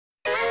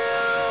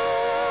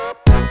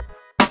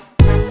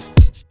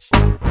Hey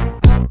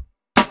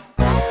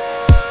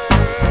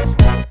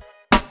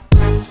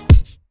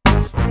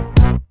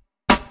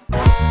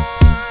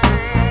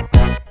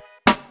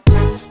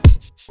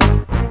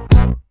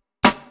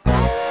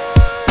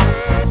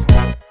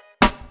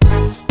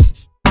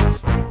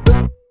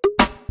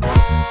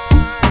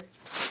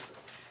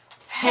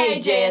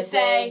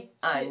JSA!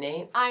 I'm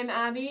Nate. I'm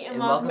Abby, and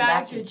welcome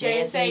back to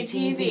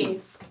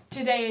JSATV.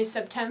 Today is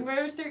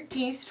September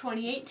 13th,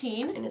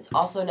 2018. And it's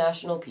also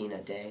National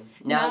Peanut Day.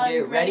 Now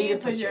get ready to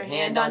put your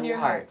hand on your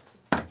heart.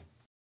 I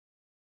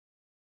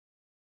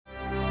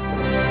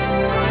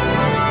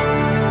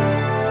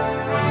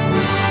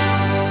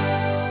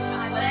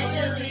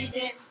pledge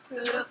allegiance to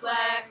the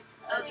flag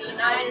of the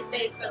United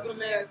States of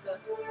America,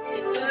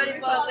 and to the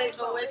republic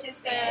for which it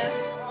stands,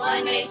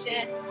 one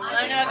nation,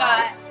 under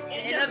God,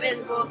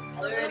 indivisible,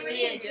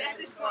 liberty and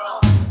justice for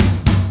all.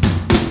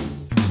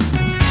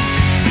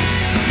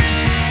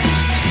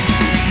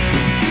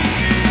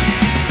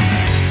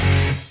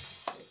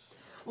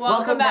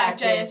 Welcome back,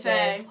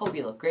 JSA. Hope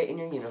you look great in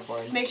your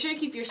uniforms. Make sure to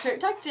keep your shirt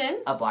tucked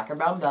in, a black or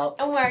brown belt,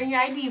 and wearing your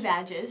ID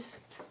badges.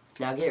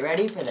 Now get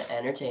ready for the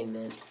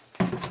entertainment.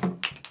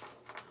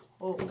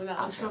 Oh, look at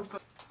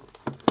that.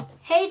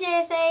 Hey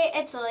JSA,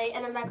 it's Lily,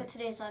 and I'm back with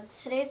today's lunch.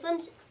 Today's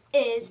lunch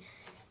is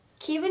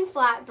Cuban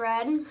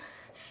flatbread,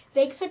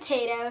 baked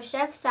potato,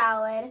 chef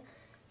salad,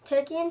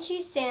 turkey and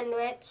cheese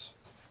sandwich,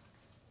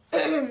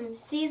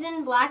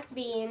 seasoned black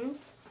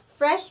beans,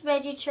 fresh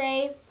veggie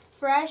tray,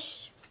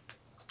 fresh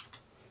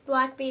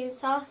black bean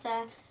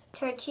salsa,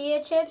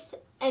 tortilla chips,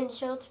 and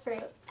chilled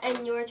fruit,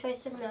 and your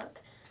choice of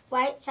milk,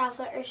 white,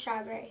 chocolate, or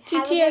strawberry.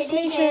 TTS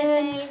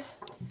Nation!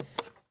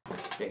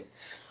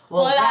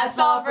 Well, that's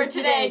all for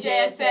today,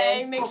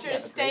 JSA. Make sure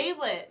to stay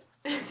lit.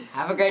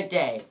 Have a great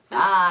day.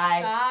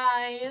 Bye.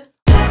 Bye.